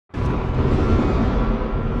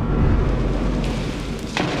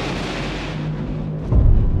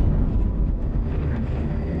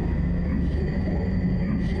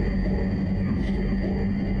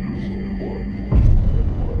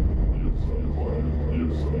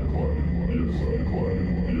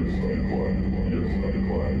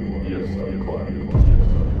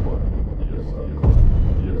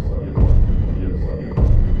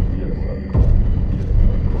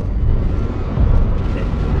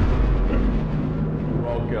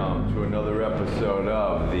another episode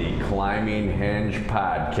of the Climbing Hinge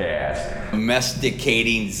Podcast.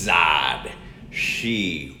 Domesticating Zod.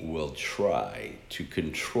 She will try to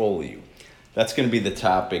control you. That's going to be the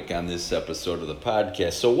topic on this episode of the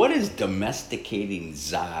podcast. So what is domesticating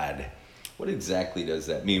Zod? What exactly does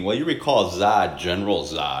that mean? Well, you recall Zod, General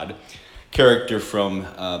Zod, character from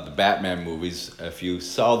the Batman movies. If you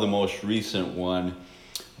saw the most recent one,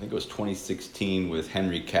 I think it was 2016 with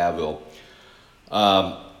Henry Cavill.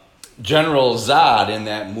 General Zod in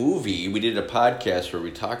that movie, we did a podcast where we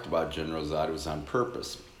talked about General Zod. It was on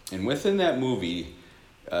purpose. And within that movie,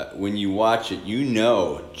 when you watch it, you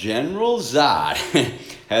know General Zod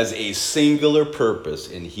has a singular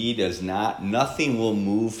purpose, and he does not, nothing will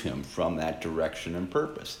move him from that direction and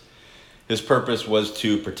purpose. His purpose was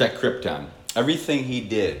to protect Krypton. Everything he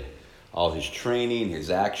did, all his training, his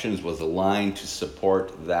actions was aligned to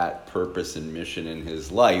support that purpose and mission in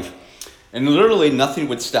his life. And literally nothing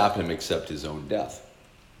would stop him except his own death.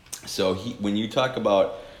 So when you talk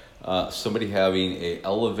about somebody having an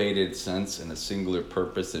elevated sense and a singular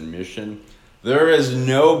purpose and mission, there is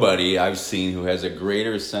nobody I've seen who has a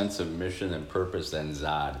greater sense of mission and purpose than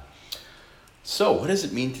Zod. So what does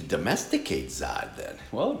it mean to domesticate Zod then?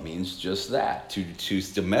 Well, it means just that, to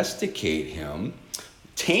domesticate him,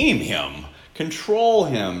 tame him, control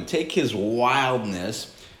him, take his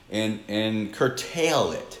wildness and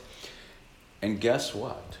curtail it. And guess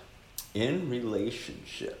what? In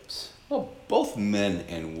relationships, well, both men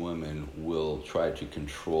and women will try to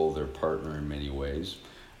control their partner in many ways.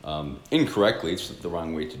 Incorrectly, it's the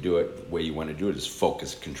wrong way to do it. The way you want to do it is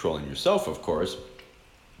focus controlling yourself, of course.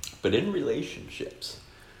 But in relationships,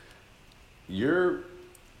 your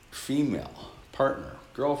female partner,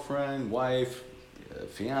 girlfriend, wife,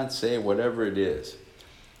 fiance, whatever it is,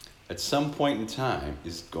 at some point in time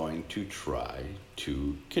is going to try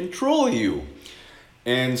to control you.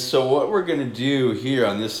 And so what we're going to do here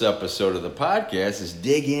on this episode of the podcast is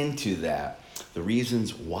dig into that. The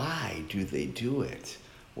reasons why do they do it?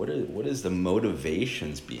 What is the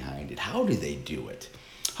motivations behind it? How do they do it?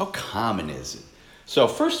 How common is it? So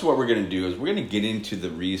first what we're going to do is we're going to get into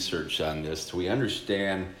the research on this so we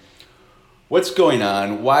understand what's going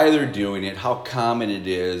on, why they're doing it, how common it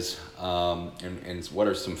is, and what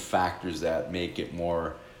are some factors that make it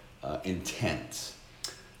more intense.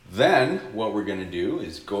 Then what we're going to do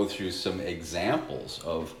is go through some examples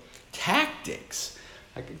of tactics.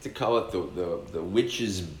 I like to call it the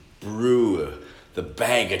witch's brew, the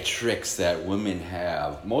bag of tricks that women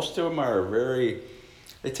have. Most of them are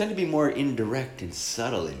they tend to be more indirect and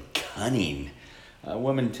subtle and cunning.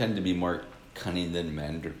 Women tend to be more cunning than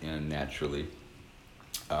men naturally.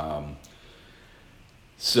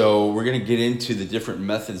 So we're going to get into the different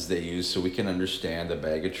methods they use so we can understand the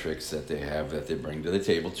bag of tricks that they have, that they bring to the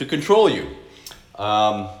table to control you.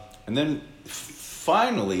 And then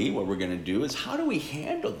finally, what we're going to do is how do we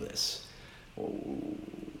handle this?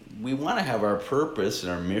 We want to have our purpose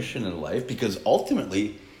and our mission in life because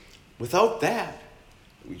ultimately, without that,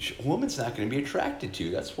 a woman's not going to be attracted to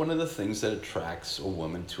you. That's one of the things that attracts a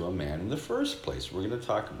woman to a man in the first place. We're going to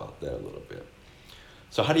talk about that a little bit.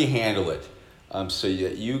 So how do you handle it? So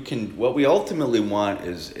you can, what we ultimately want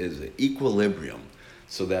is equilibrium,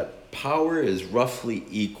 so that power is roughly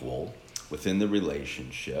equal within the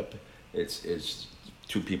relationship. It's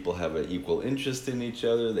two people have an equal interest in each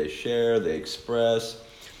other. They share, they express.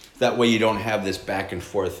 That way you don't have this back and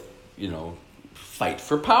forth, fight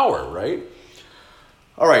for power, right?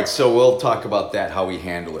 All right, so we'll talk about that, how we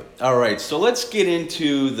handle it. All right, so let's get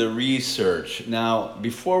into the research. Now,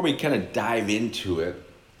 before we kind of dive into it,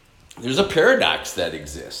 there's a paradox that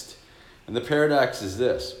exists. And the paradox is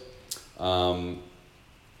this.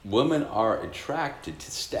 Women are attracted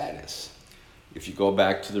to status. If you go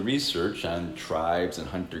back to the research on tribes and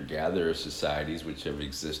hunter-gatherer societies, which have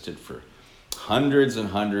existed for hundreds and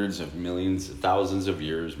hundreds of millions, thousands of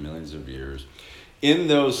years, millions of years, in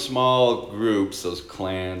those small groups, those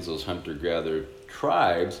clans, those hunter-gatherer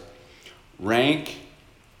tribes, rank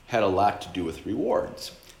had a lot to do with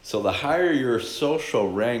rewards. So the higher your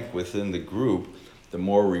social rank within the group, the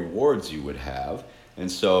more rewards you would have.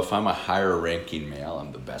 And so if I'm a higher ranking male,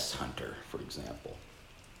 I'm the best hunter, for example.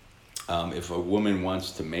 If a woman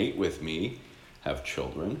wants to mate with me, have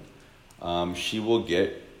children, she will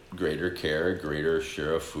get greater care, greater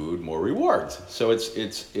share of food, more rewards. So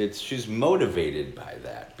she's motivated by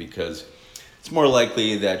that because it's more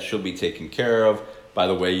likely that she'll be taken care of. By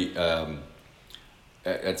the way,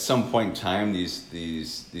 at some point in time,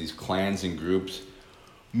 these clans and groups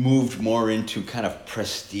moved more into kind of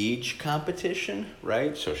prestige competition,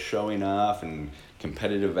 right? So showing off and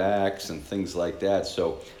competitive acts and things like that.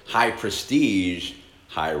 So high prestige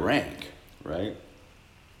high rank, right?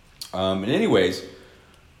 And anyways,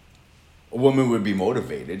 a woman would be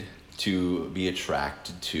motivated to be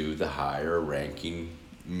attracted to the higher ranking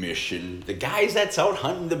mission, the guys that's out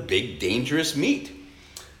hunting the big dangerous meat.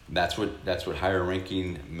 That's what higher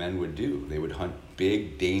ranking men would do. They would hunt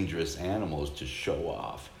big dangerous animals to show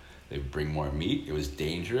off. They would bring more meat. It was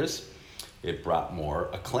dangerous. It brought more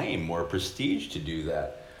acclaim, more prestige to do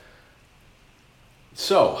that.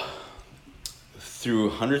 So, through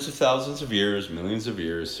hundreds of thousands of years, millions of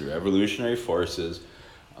years, through evolutionary forces,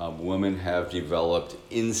 women have developed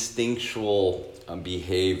instinctual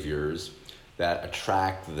behaviors that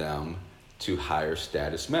attract them to higher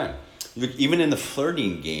status men. Look, even in the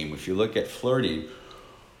flirting game, if you look at flirting,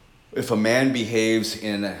 if a man behaves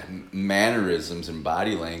in mannerisms and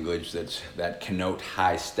body language that connote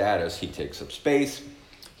high status, he takes up space,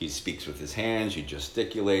 he speaks with his hands, he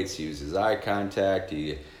gesticulates, he uses eye contact,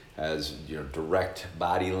 he has direct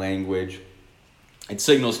body language. It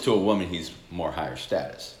signals to a woman he's more higher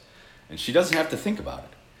status. And she doesn't have to think about it.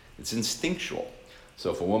 It's instinctual.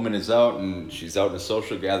 So if a woman is out and she's out in a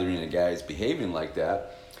social gathering and a guy is behaving like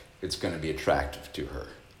that, it's going to be attractive to her.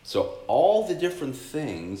 So all the different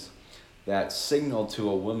things that signal to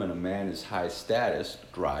a woman a man is high status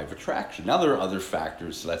drive attraction. Now there are other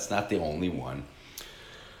factors, so that's not the only one.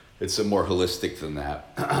 It's more holistic than that.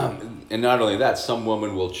 And not only that, some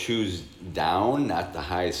women will choose down, not the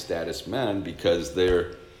highest status men, because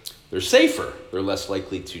they're safer. They're less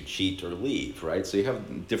likely to cheat or leave, right? So you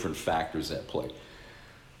have different factors at play.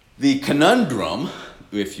 The conundrum,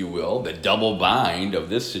 if you will, the double bind of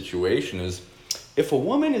this situation is, if a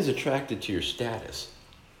woman is attracted to your status,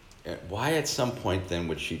 why at some point then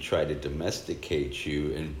would she try to domesticate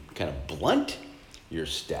you and kind of blunt your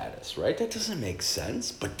status, right? That doesn't make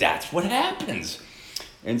sense, but that's what happens.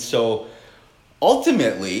 And so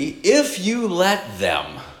ultimately, if you let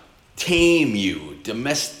them tame you,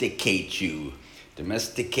 domesticate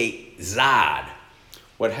Zod,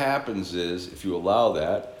 what happens is, if you allow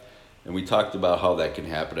that, and we talked about how that can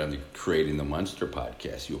happen on the Creating the Monster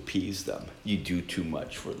podcast, you appease them. You do too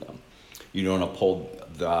much for them. You don't uphold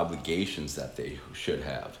the obligations that they should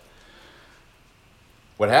have.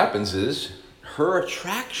 What happens is, her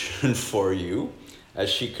attraction for you, as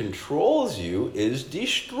she controls you, is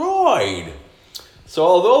destroyed. So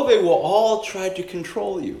although they will all try to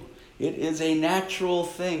control you, it is a natural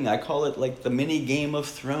thing. I call it like the mini Game of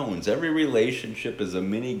Thrones. Every relationship is a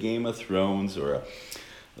mini Game of Thrones, or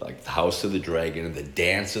like the House of the Dragon, or the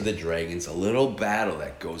Dance of the Dragons, a little battle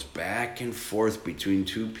that goes back and forth between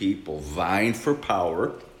two people vying for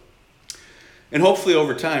power. And hopefully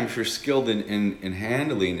over time, if you're skilled in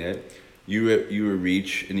handling it, you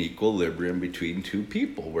reach an equilibrium between two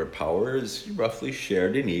people where power is roughly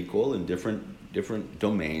shared and equal in different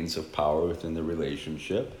domains of power within the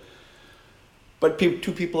relationship. But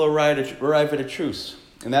two people arrive at a truce.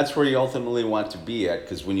 And that's where you ultimately want to be at,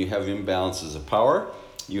 because when you have imbalances of power,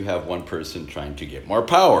 you have one person trying to get more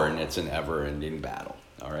power, and it's an ever-ending battle.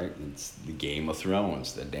 All right? It's the Game of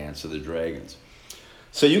Thrones, the Dance of the Dragons.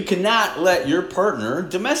 So you cannot let your partner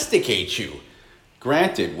domesticate you.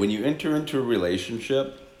 Granted, when you enter into a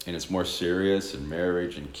relationship and it's more serious, and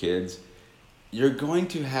marriage and kids, you're going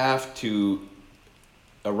to have to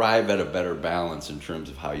arrive at a better balance in terms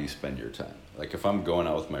of how you spend your time. Like if I'm going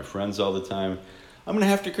out with my friends all the time, I'm going to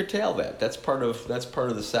have to curtail that. That's part of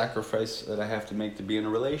the sacrifice that I have to make to be in a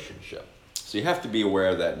relationship. So you have to be aware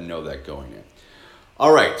of that and know that going in.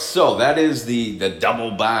 All right, so that is the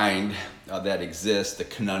double bind that exists, the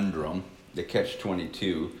conundrum, the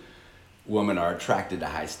catch-22. Women are attracted to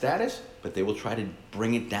high status, but they will try to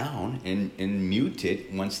bring it down and mute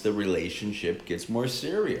it once the relationship gets more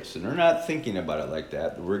serious. And they're not thinking about it like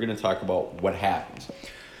that. We're going to talk about what happens.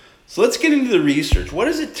 So let's get into the research. What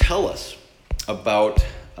does it tell us about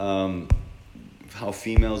how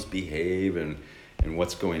females behave and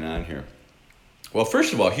what's going on here? Well,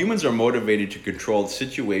 first of all, humans are motivated to control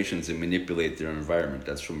situations and manipulate their environment.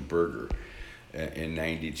 That's from Berger in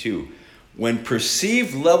 92. When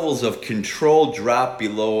perceived levels of control drop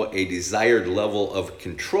below a desired level of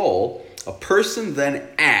control, a person then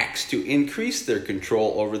acts to increase their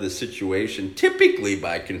control over the situation, typically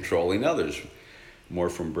by controlling others. More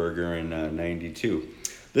from Berger in 92.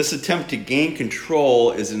 This attempt to gain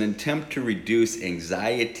control is an attempt to reduce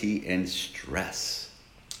anxiety and stress.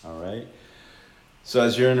 All right? So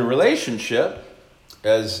as you're in a relationship,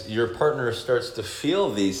 as your partner starts to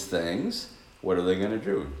feel these things, what are they going to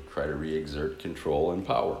do? Try to re-exert control and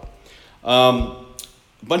power. A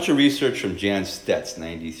bunch of research from Jan Stetz,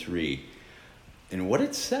 93. And what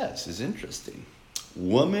it says is interesting.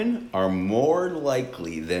 women are more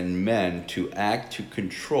likely than men to act to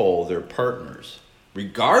control their partners,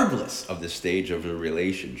 regardless of the stage of the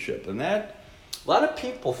relationship. And that, a lot of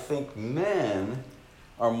people think men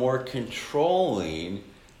are more controlling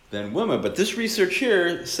than women, but this research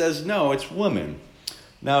here says no, it's women.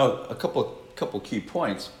 Now, a couple key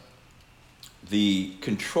points. The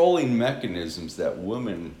controlling mechanisms that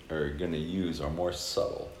women are going to use are more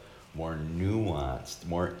subtle, more nuanced,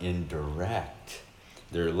 more indirect.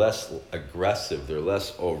 They're less aggressive, they're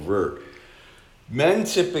less overt. Men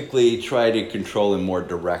typically try to control in more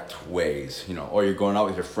direct ways. Or you're going out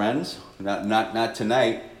with your friends, not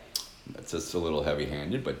tonight. That's just a little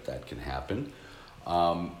heavy-handed, but that can happen.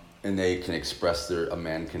 And they can a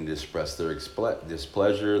man can express their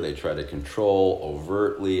displeasure. They try to control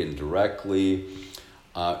overtly and directly.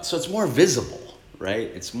 So it's more visible,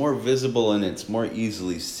 right? It's more visible and it's more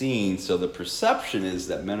easily seen. So the perception is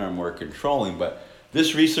that men are more controlling, but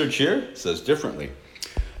this research here says differently.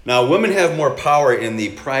 Now, women have more power in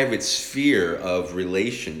the private sphere of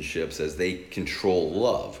relationships as they control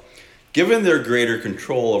love. Given their greater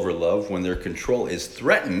control over love, when their control is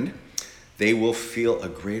threatened, they will feel a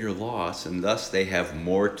greater loss, and thus they have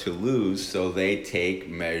more to lose, so they take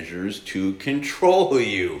measures to control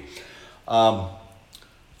you.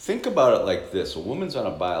 Think about it like this. A woman's on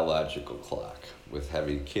a biological clock with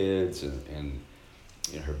having kids and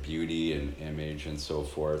her beauty and image and so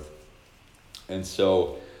forth. And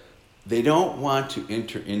so they don't want to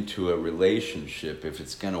enter into a relationship if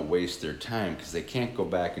it's going to waste their time, because they can't go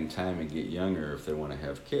back in time and get younger if they want to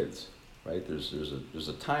have kids. Right? There's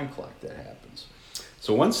a time clock that happens.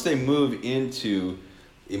 So once they move into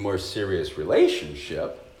a more serious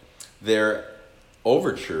relationship, their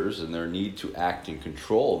overtures and their need to act and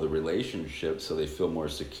control the relationship so they feel more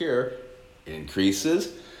secure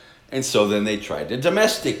increases. And so then they try to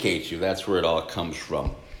domesticate you. That's where it all comes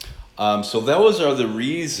from. So those are the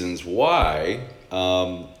reasons why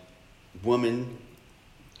women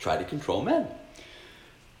try to control men.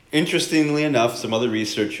 Interestingly enough, some other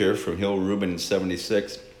research here from Hill Rubin in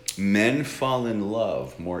 1976, men fall in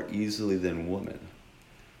love more easily than women.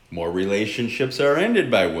 More relationships are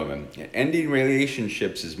ended by women. Ending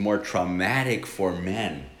relationships is more traumatic for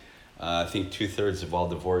men. I think 2/3 of all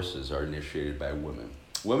divorces are initiated by women.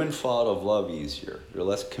 Women fall out of love easier. They're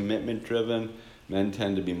less commitment driven. Men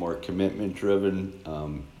tend to be more commitment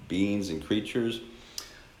driven beings and creatures.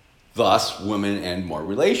 Thus, women end more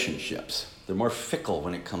relationships. They're more fickle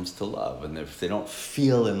when it comes to love. And if they don't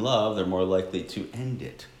feel in love, they're more likely to end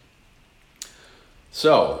it.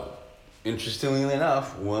 So, interestingly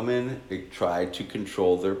enough, women try to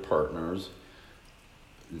control their partners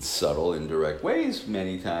in subtle, indirect ways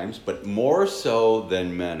many times, but more so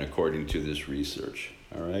than men, according to this research.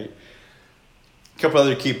 All right? A couple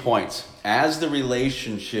other key points. As the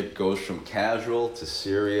relationship goes from casual to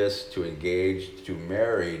serious to engaged to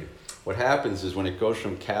married, what happens is when it goes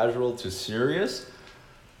from casual to serious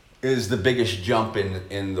is the biggest jump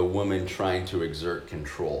in the woman trying to exert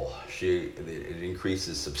control. It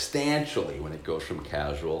increases substantially when it goes from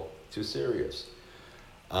casual to serious.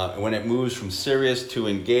 When it moves from serious to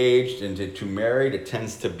engaged and to married, it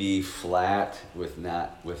tends to be flat with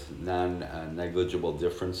non-negligible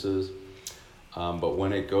differences. But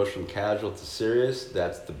when it goes from casual to serious,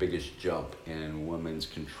 that's the biggest jump in women's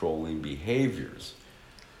controlling behaviors.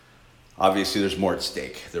 Obviously, there's more at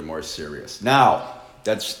stake. They're more serious. Now,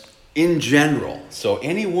 that's in general. So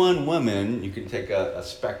any one woman, you can take a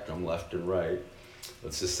spectrum left and right.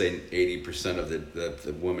 Let's just say 80% of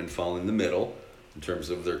the women fall in the middle in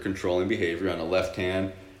terms of their controlling behavior. On the left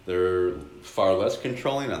hand, they're far less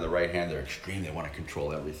controlling. On the right hand, they're extreme. They want to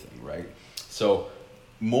control everything, right? So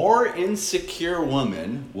more insecure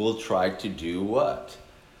women will try to do what?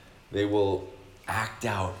 They will act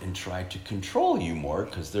out and try to control you more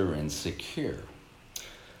because they're insecure.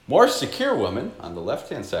 More secure women, on the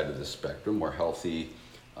left-hand side of the spectrum, more healthy,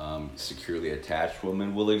 securely attached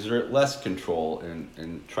women will exert less control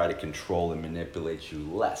and try to control and manipulate you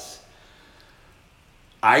less.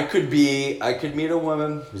 I could meet a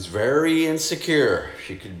woman who's very insecure.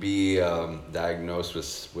 She could be diagnosed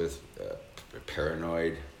with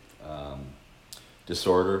paranoid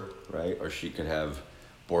disorder, right? Or she could have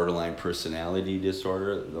borderline personality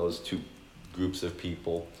disorder. Those two groups of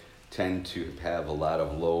people tend to have a lot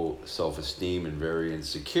of low self-esteem and very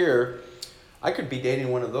insecure. I could be dating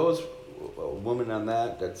one of those, a woman on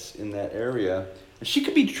that's in that area, and she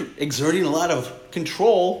could be exerting a lot of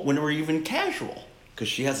control when we're even casual, because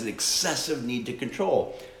she has an excessive need to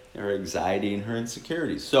control her anxiety and her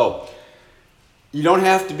insecurities. So You don't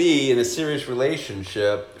have to be in a serious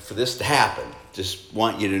relationship for this to happen. Just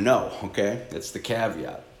want you to know, okay? That's the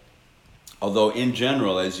caveat. Although in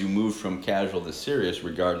general, as you move from casual to serious,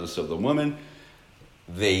 regardless of the woman,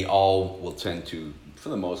 they all will tend to, for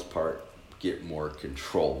the most part, get more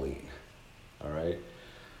controlling. All right?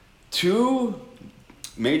 2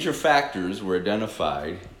 major factors were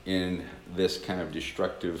identified in this kind of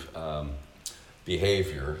destructive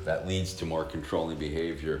behavior that leads to more controlling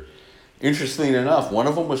behavior. Interestingly enough, one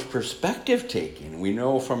of them was perspective taking. We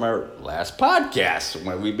know from our last podcast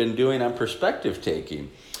what we've been doing on perspective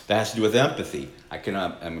taking. That has to do with empathy.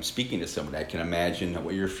 I'm speaking to somebody. I can imagine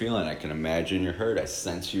what you're feeling. I can imagine you're hurt. I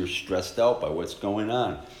sense you're stressed out by what's going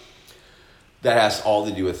on. That has all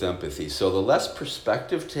to do with empathy. So the less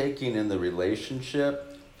perspective taking in the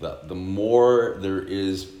relationship, the more there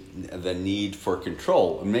is the need for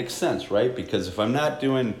control. It makes sense, right? Because if I'm not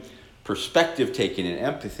doing perspective taking and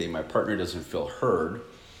empathy, my partner doesn't feel heard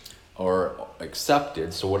or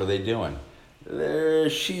accepted. So what are they doing?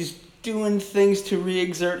 She's doing things to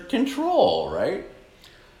re-exert control, right?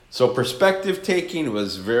 So perspective taking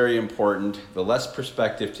was very important. The less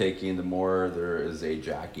perspective taking, the more there is a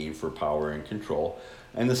jockeying for power and control.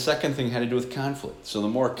 And the second thing had to do with conflict. So the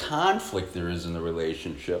more conflict there is in the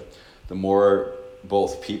relationship, the more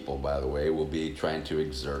both people, by the way, will be trying to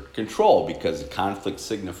exert control, because the conflict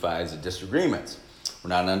signifies a disagreement. We're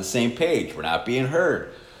not on the same page. We're not being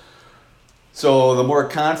heard. So the more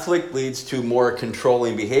conflict leads to more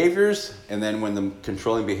controlling behaviors, and then when the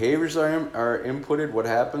controlling behaviors are inputted, what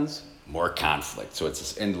happens? More conflict. So it's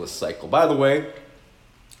this endless cycle. By the way,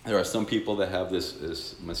 there are some people that have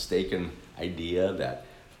this mistaken idea that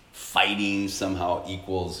fighting somehow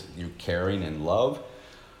equals you caring and love.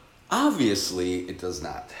 Obviously, it does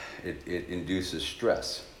not. It induces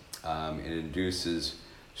stress. It induces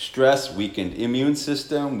stress, weakened immune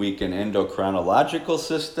system, weakened endocrinological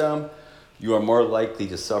system. You are more likely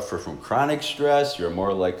to suffer from chronic stress. You're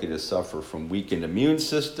more likely to suffer from weakened immune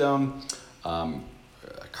system,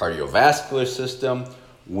 cardiovascular system,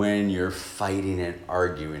 when you're fighting and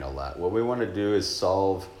arguing a lot. What we want to do is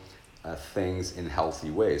solve things in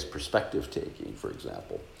healthy ways. Perspective taking, for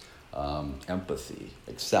example. Empathy,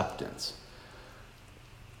 acceptance.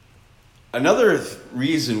 Another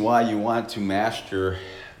reason why you want to master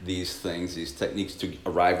these things, these techniques to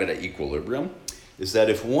arrive at an equilibrium, is that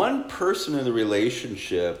if one person in the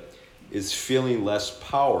relationship is feeling less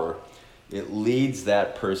power, it leads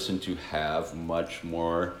that person to have much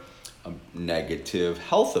more negative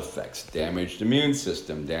health effects. Damaged immune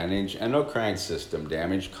system, damaged endocrine system,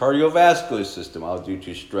 damaged cardiovascular system, all due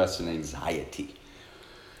to stress and anxiety.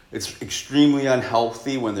 It's extremely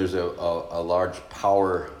unhealthy when there's a large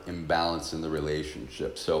power imbalance in the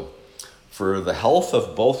relationship. So for the health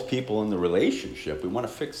of both people in the relationship, we want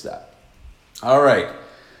to fix that. All right,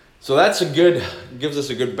 so gives us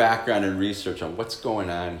a good background and research on what's going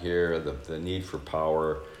on here, the need for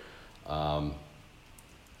power.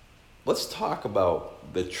 Let's talk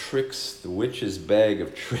about the tricks, the witch's bag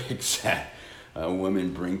of tricks that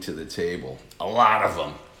women bring to the table. A lot of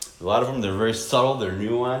them, they're very subtle, they're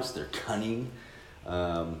nuanced, they're cunning.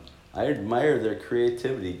 I admire their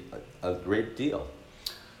creativity a great deal.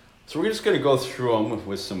 So we're just going to go through them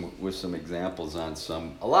with some examples on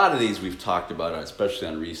some. A lot of these we've talked about, especially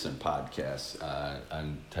on recent podcasts,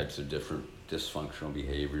 on types of different dysfunctional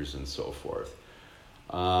behaviors and so forth.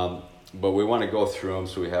 But we want to go through them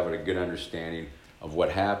so we have a good understanding of what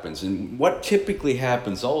happens. And what typically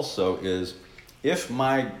happens also is if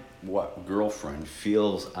my girlfriend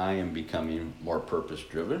feels I am becoming more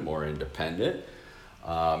purpose-driven, more independent,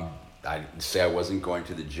 I say I wasn't going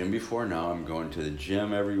to the gym before. Now I'm going to the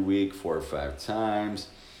gym every week, 4 or 5 times.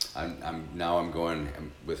 I'm going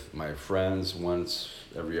with my friends once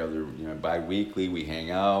every other, bi-weekly. We hang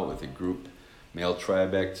out with a group, male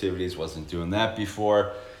tribe activities. Wasn't doing that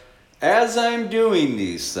before. As I'm doing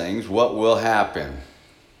these things, what will happen?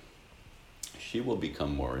 She will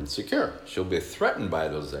become more insecure. She'll be threatened by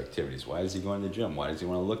those activities. Why is he going to the gym? Why does he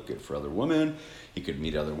want to look good for other women? He could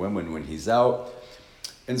meet other women when he's out.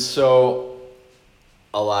 And so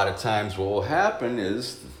a lot of times what will happen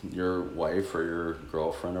is your wife or your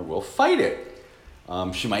girlfriend will fight it.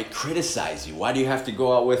 She might criticize you. Why do you have to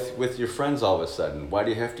go out with your friends all of a sudden? Why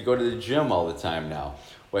do you have to go to the gym all the time now?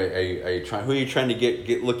 Who are you trying to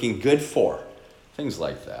get looking good for? Things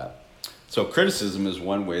like that. So criticism is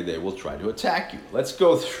one way they will try to attack you. Let's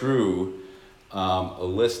go through a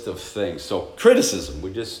list of things. So criticism,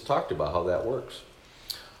 we just talked about how that works.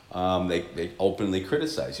 They openly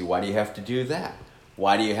criticize you. Why do you have to do that?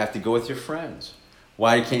 Why do you have to go with your friends?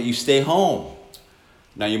 Why can't you stay home?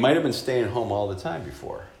 Now, you might have been staying home all the time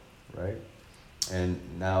before, right? And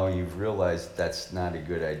now you've realized that's not a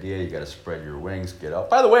good idea. You got to spread your wings, get up.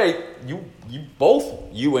 By the way,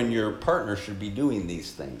 you and your partner should be doing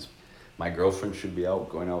these things. My girlfriend should be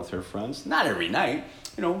going out with her friends, not every night,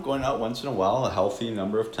 going out once in a while, a healthy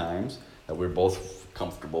number of times that we're both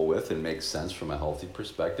comfortable with and makes sense from a healthy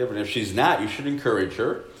perspective. And if she's not, you should encourage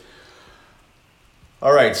her.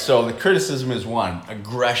 All right, so the criticism is one.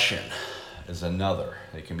 Aggression is another.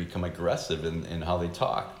 They can become aggressive in how they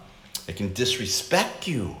talk. They can disrespect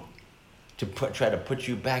you to try to put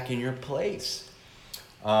you back in your place.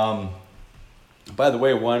 By the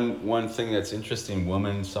way, one thing that's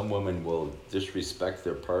interesting, some women will disrespect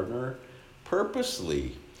their partner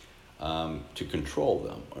purposely to control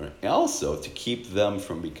them, or also to keep them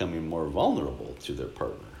from becoming more vulnerable to their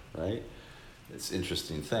partner, right? It's an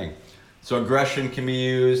interesting thing. So aggression can be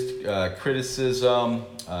used, criticism,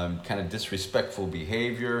 kind of disrespectful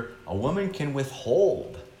behavior. A woman can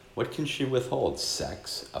withhold. What can she withhold?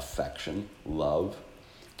 Sex, affection, love,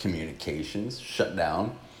 communications, shut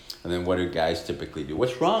down. And then what do guys typically do?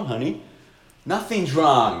 What's wrong, honey? Nothing's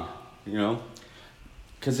wrong,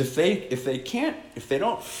 Because if they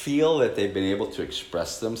don't feel that they've been able to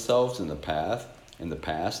express themselves in the past,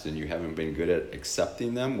 and you haven't been good at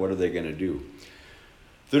accepting them, what are they going to do?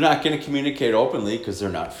 They're not going to communicate openly because they're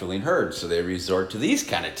not feeling heard. So they resort to these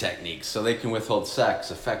kind of techniques. So they can withhold sex,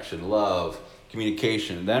 affection, love,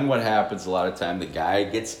 communication. And then what happens a lot of time, the guy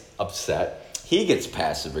gets upset. He gets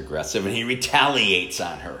passive aggressive and he retaliates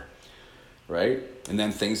on her. Right? And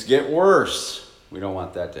then things get worse. We don't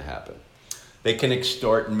want that to happen. They can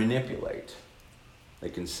extort and manipulate. They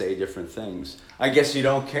can say different things. I guess you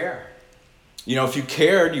don't care. If you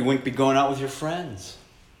cared, you wouldn't be going out with your friends.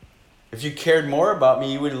 If you cared more about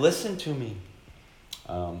me, you would listen to me.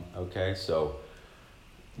 Okay, so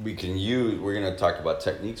we're going to talk about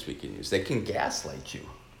techniques we can use. They can gaslight you.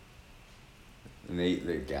 And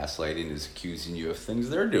the gaslighting is accusing you of things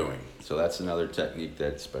they're doing. So that's another technique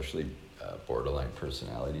that especially borderline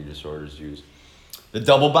personality disorders use. The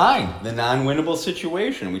double bind, the non-winnable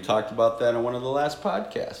situation. We talked about that in one of the last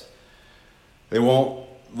podcasts. They won't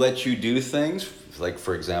let you do things. Like,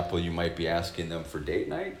 for example, you might be asking them for date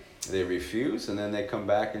night. They refuse, and then they come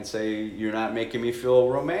back and say, you're not making me feel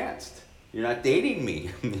romanced. You're not dating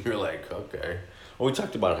me. And you're like, okay. Well, we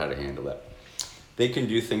talked about how to handle that. They can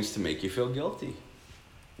do things to make you feel guilty.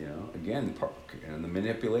 Again, the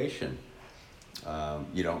manipulation.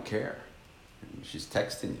 You don't care. She's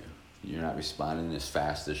texting you. You're not responding as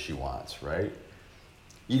fast as she wants, right?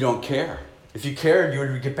 You don't care. If you cared, you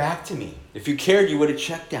would get back to me. If you cared, you would have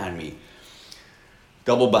checked on me.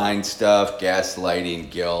 Double bind stuff, gaslighting,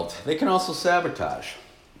 guilt. They can also sabotage.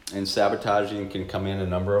 And sabotaging can come in a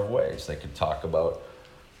number of ways. They can talk about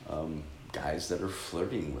guys that are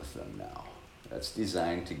flirting with them now. That's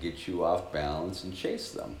designed to get you off balance and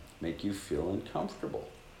chase them, make you feel uncomfortable.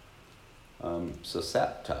 So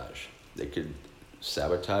sabotage. They could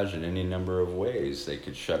sabotage in any number of ways. They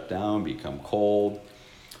could shut down, become cold,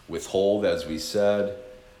 withhold, as we said,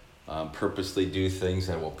 purposely do things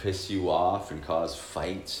that will piss you off and cause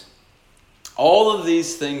fights. All of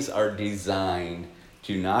these things are designed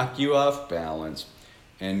to knock you off balance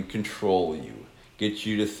and control you. Get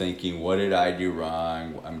you to thinking, what did I do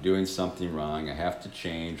wrong? I'm doing something wrong. I have to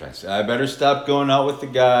change. I better stop going out with the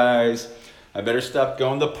guys. I better stop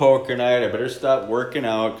going to poker night. I better stop working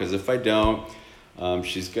out, because if I don't,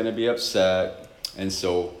 she's going to be upset. And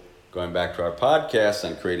so going back to our podcast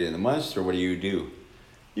on Creating the Monster, what do?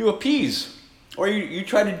 You appease. Or you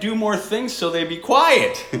try to do more things so they be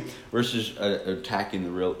quiet versus attacking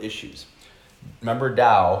the real issues. Remember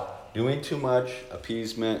Tao, doing too much,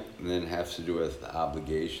 appeasement, and then has to do with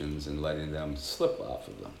obligations and letting them slip off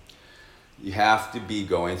of them. You have to be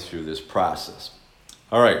going through this process.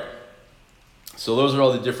 All right. So those are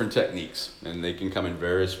all the different techniques, and they can come in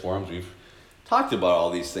various forms. We've talked about all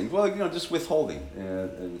these things. Well, just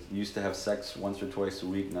withholding. Used to have sex once or twice a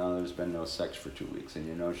week. Now there's been no sex for 2 weeks,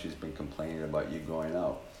 and she's been complaining about you going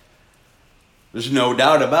out. There's no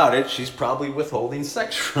doubt about it. She's probably withholding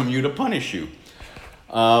sex from you to punish you.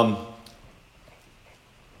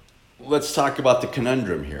 Let's talk about the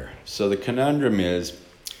conundrum here. So the conundrum is,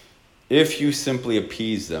 if you simply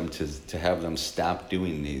appease them to have them stop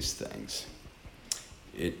doing these things,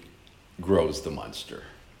 it grows the monster,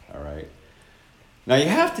 all right? Now, you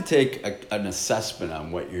have to take an assessment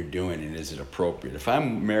on what you're doing and is it appropriate. If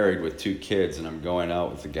I'm married with 2 kids and I'm going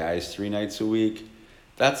out with the guys 3 nights a week,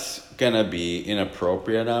 that's going to be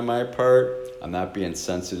inappropriate on my part. I'm not being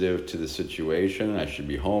sensitive to the situation. I should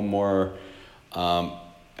be home more.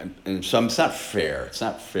 And so it's not fair. It's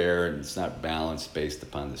not fair, and it's not balanced based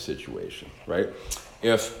upon the situation, right?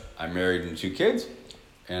 If I'm married and 2 kids,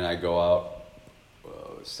 and I go out,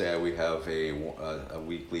 say we have a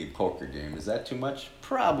weekly poker game, is that too much?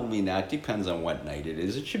 Probably not. Depends on what night it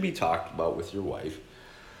is. It should be talked about with your wife.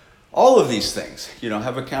 All of these things,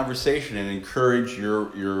 have a conversation and encourage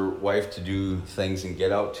your wife to do things and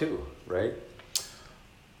get out too, right?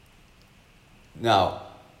 Now,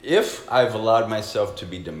 if I've allowed myself to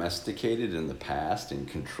be domesticated in the past and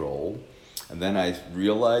controlled, and then I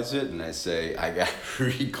realize it and I say, I got to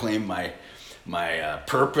reclaim my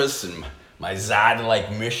purpose and my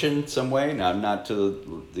Zod-like mission some way. Now, not to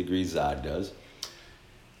the degree Zod does.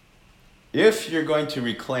 If you're going to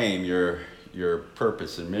reclaim your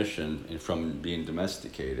purpose and mission from being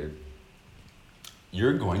domesticated,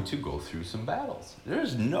 you're going to go through some battles.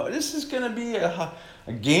 This is going to be a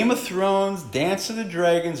Game of Thrones, Dance of the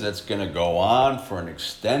Dragons that's going to go on for an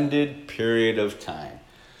extended period of time.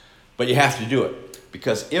 But you have to do it,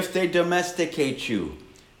 because if they domesticate you,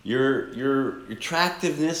 your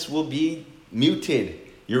attractiveness will be muted.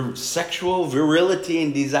 Your sexual virility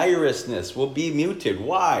and desirousness will be muted.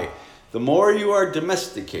 Why? The more you are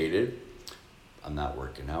domesticated, I'm not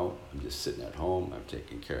working out, I'm just sitting at home, I'm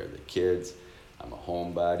taking care of the kids, I'm a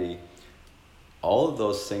homebody. All of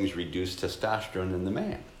those things reduce testosterone in the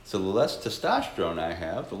man. So the less testosterone I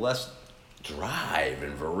have, the less drive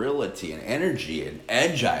and virility and energy and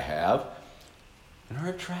edge I have, and her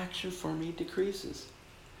attraction for me decreases.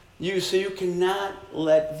 So you cannot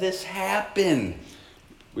let this happen.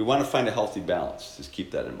 We want to find a healthy balance. Just keep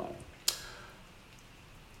that in mind.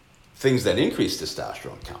 Things that increase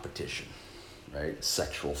testosterone: competition, right?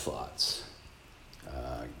 Sexual thoughts,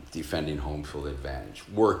 defending home field advantage,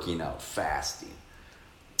 working out, fasting,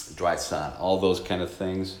 dry sun, all those kind of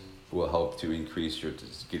things will help to increase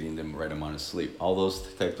getting the right amount of sleep. All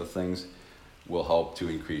those types of things will help to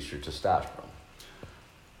increase your testosterone.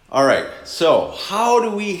 All right, so how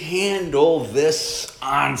do we handle this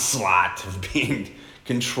onslaught of being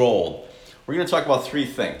controlled? We're going to talk about 3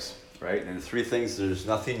 things, right? And the 3 things, there's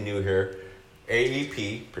nothing new here.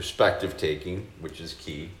 AEP, perspective taking, which is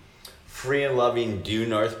key. Free and loving due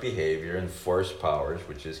north behavior and force powers,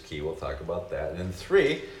 which is key. We'll talk about that. And then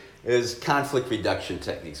 3 is conflict reduction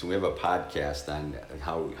techniques. And we have a podcast on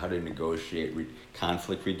how to negotiate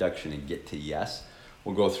conflict reduction and get to yes.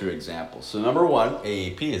 We'll go through examples. So number 1,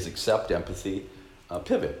 AEP, is accept, empathy,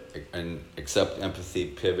 pivot. And accept, empathy,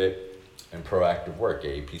 pivot, and proactive work,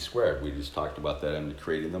 AEP squared. We just talked about that in the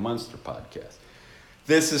Creating the Monster podcast.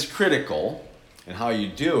 This is critical in how you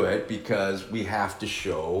do it, because we have to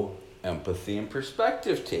show empathy and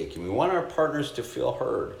perspective taking. We want our partners to feel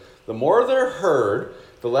heard. The more they're heard,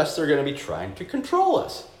 the less they're going to be trying to control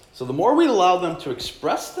us. So the more we allow them to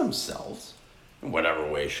express themselves in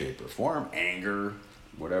whatever way, shape, or form, anger,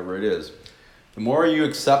 whatever it is, the more you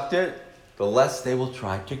accept it, the less they will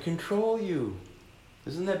try to control you.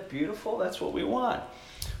 Isn't that beautiful? That's what we want.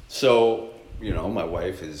 So, my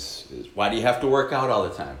wife is, why do you have to work out all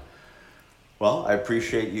the time? Well, I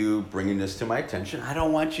appreciate you bringing this to my attention. I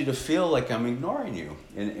don't want you to feel like I'm ignoring you.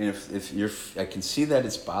 And if you're, I can see that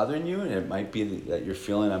it's bothering you, and it might be that you're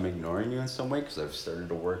feeling I'm ignoring you in some way because I've started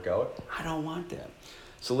to work out. I don't want that.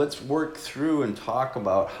 So let's work through and talk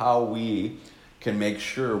about how we can make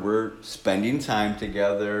sure we're spending time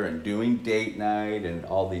together and doing date night and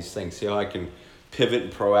all these things. See how I can pivot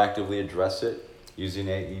and proactively address it using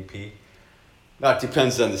AEP? Now, it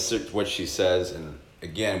depends on what she says. And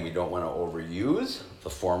again, we don't want to overuse the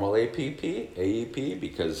formal AEP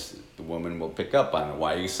because the woman will pick up on it.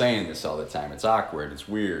 Why are you saying this all the time? It's awkward. It's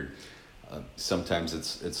weird. Sometimes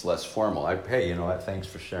it's less formal. Hey, you know what? Thanks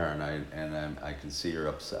for sharing. I can see you're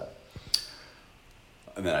upset.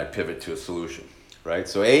 And then I pivot to a solution, right?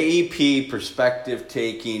 So AEP, perspective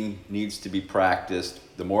taking, needs to be practiced.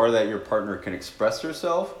 The more that your partner can express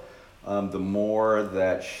herself, the more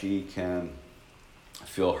that she can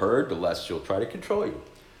feel heard, the less she'll try to control you.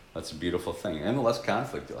 That's a beautiful thing. And the less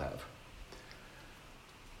conflict you'll have.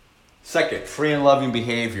 Second, free and loving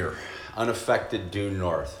behavior. Unaffected due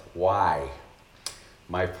north. Why?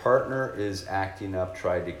 My partner is acting up,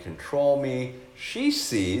 trying to control me. She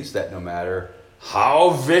sees that no matter how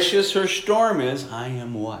vicious her storm is, I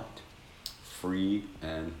am what? Free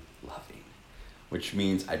and loving. Which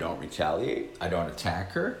means I don't retaliate. I don't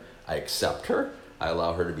attack her. I accept her. I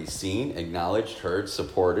allow her to be seen, acknowledged, heard,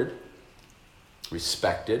 supported,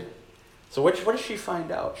 respected. So what does she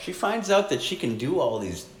find out? She finds out that she can do all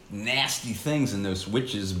these nasty things, and those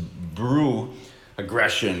witches brew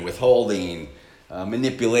aggression, withholding,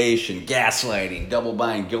 manipulation, gaslighting, double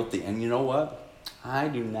bind, guilty. And you know what? I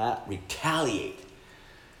do not retaliate.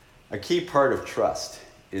 A key part of trust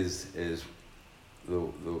is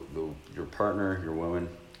your partner, your woman,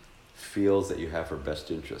 feels that you have her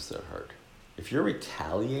best interests at heart. If you're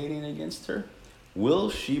retaliating against her, will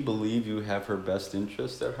she believe you have her best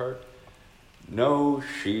interests at heart? No,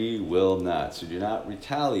 she will not. So do not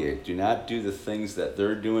retaliate. Do not do the things that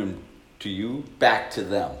they're doing to you back to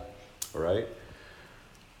them. All right?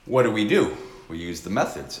 What do? We use the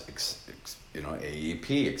methods.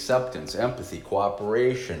 AEP, acceptance, empathy,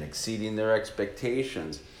 cooperation, exceeding their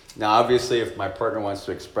expectations. Now, obviously, if my partner wants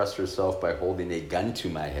to express herself by holding a gun to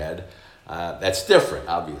my head, that's different,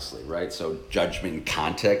 obviously, right? So judgment and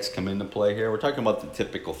context come into play here. We're talking about the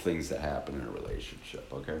typical things that happen in a relationship,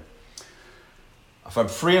 okay? If I'm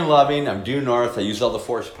free and loving, I'm due north, I use all the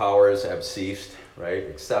force powers, have ceased, right?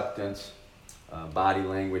 Acceptance, body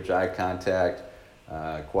language, eye contact,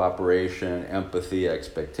 cooperation, empathy,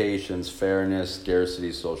 expectations, fairness,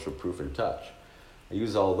 scarcity, social proof, and touch. I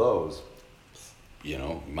use all those,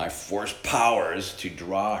 my force powers to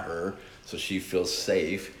draw her so she feels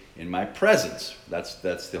safe in my presence.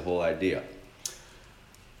 That's the whole idea.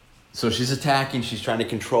 So she's attacking, she's trying to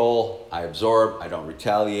control, I absorb, I don't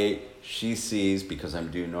retaliate. She sees, because I'm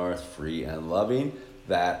due north, free and loving,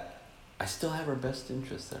 that I still have her best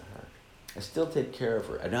interests at heart. I still take care of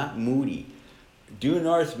her. I'm not moody. Due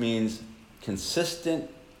north means consistent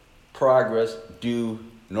progress due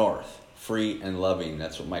north, free and loving.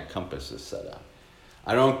 That's what my compass is set on.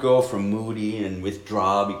 I don't go from moody and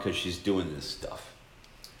withdraw because she's doing this stuff.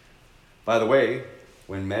 By the way,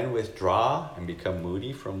 when men withdraw and become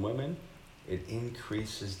moody from women, it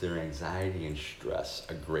increases their anxiety and stress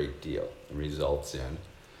a great deal. It results in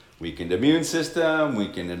weakened immune system,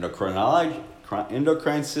 weakened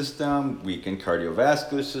endocrine system, weakened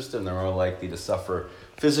cardiovascular system. They're more likely to suffer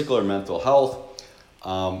physical or mental health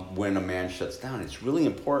when a man shuts down. It's really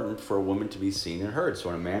important for a woman to be seen and heard. So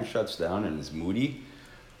when a man shuts down and is moody,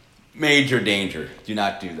 major danger. Do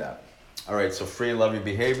not do that. All right, so free and loving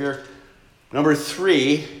behavior. Number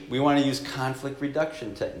 3, we want to use conflict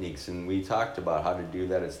reduction techniques, and we talked about how to do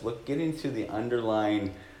that. It's get into the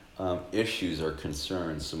underlying issues or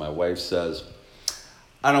concerns. So my wife says,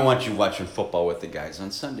 I don't want you watching football with the guys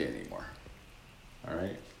on Sunday anymore. All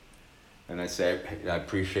right? And I say, I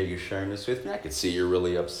appreciate you sharing this with me. I can see you're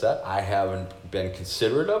really upset. I haven't been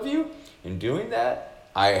considerate of you in doing that.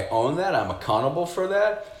 I own that. I'm accountable for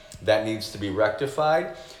that. That needs to be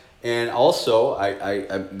rectified. And also,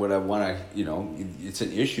 what I want to, it's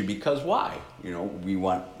an issue because why?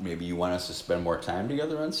 Maybe you want us to spend more time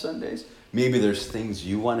together on Sundays. Maybe there's things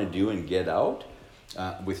you want to do and get out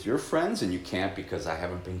with your friends and you can't because I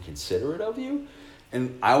haven't been considerate of you.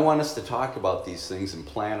 And I want us to talk about these things and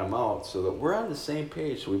plan them out so that we're on the same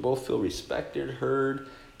page, so we both feel respected, heard,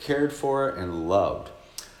 cared for, and loved.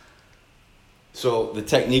 So the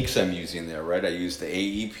techniques I'm using there, right? I use the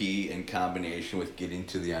AEP in combination with getting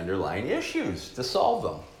to the underlying issues to solve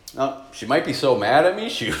them. Now, she might be so mad at me,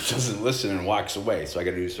 she doesn't listen and walks away. So I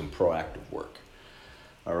got to do some proactive work.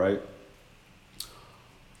 All right?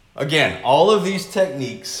 Again, all of these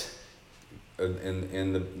techniques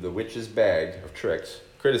in the witch's bag of tricks: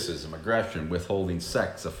 criticism, aggression, withholding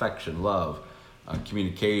sex, affection, love,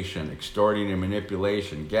 communication, extorting and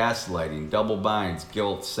manipulation, gaslighting, double binds,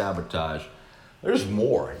 guilt, sabotage. There's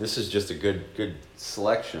more. This is just a good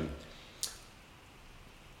selection.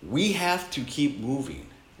 We have to keep moving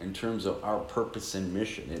in terms of our purpose and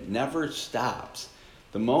mission. It never stops.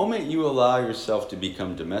 The moment you allow yourself to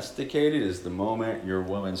become domesticated is the moment your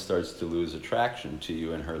woman starts to lose attraction to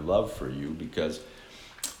you and her love for you, because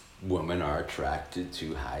women are attracted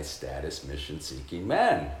to high-status, mission-seeking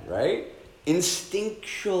men, right?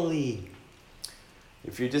 Instinctually.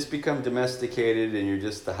 If you just become domesticated and you're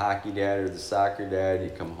just the hockey dad or the soccer dad, you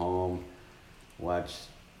come home,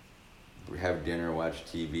 have dinner, watch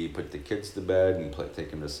TV, put the kids to bed, and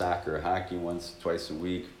take them to soccer or hockey twice a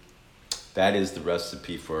week, that is the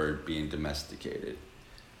recipe for being domesticated.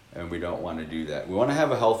 And we don't want to do that. We want to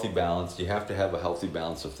have a healthy balance. You have to have a healthy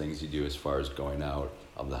balance of things you do as far as going out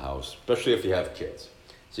of the house, especially if you have kids.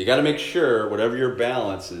 So you got to make sure whatever your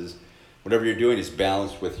balance is, whatever you're doing is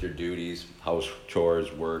balanced with your duties, house chores,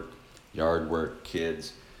 work, yard work,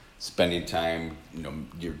 kids, spending time,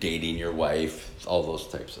 you're dating your wife, all those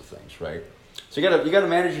types of things, right? So you gotta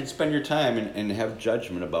manage and spend your time and have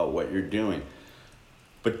judgment about what you're doing.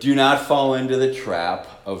 But do not fall into the trap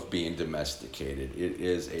of being domesticated. It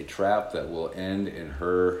is a trap that will end in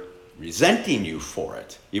her resenting you for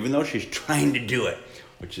it, even though she's trying to do it,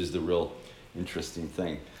 which is the real interesting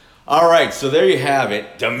thing. All right, so there you have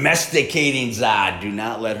it. Domesticating Zod. Do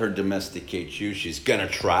not let her domesticate you. She's going to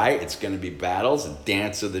try. It's going to be battles, a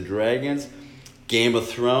Dance of the Dragons, Game of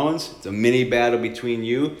Thrones. It's a mini battle between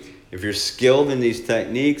you If you're skilled in these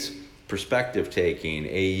techniques, perspective taking,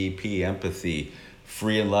 AEP, empathy,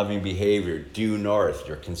 free and loving behavior, due north,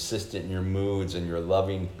 you're consistent in your moods and your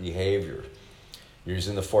loving behavior. You're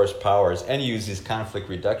using the force powers and you use these conflict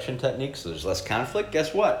reduction techniques so there's less conflict.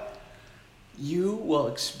 Guess what? You will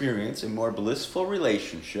experience a more blissful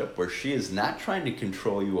relationship where she is not trying to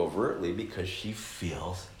control you overtly because she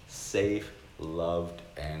feels safe, loved,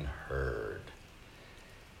 and heard.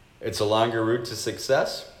 It's a longer route to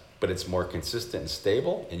success, but it's more consistent and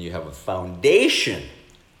stable, and you have a foundation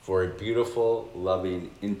for a beautiful,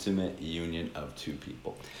 loving, intimate union of two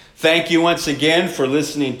people. Thank you once again for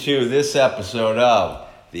listening to this episode of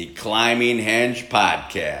the Climbing Henge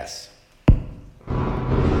Podcast.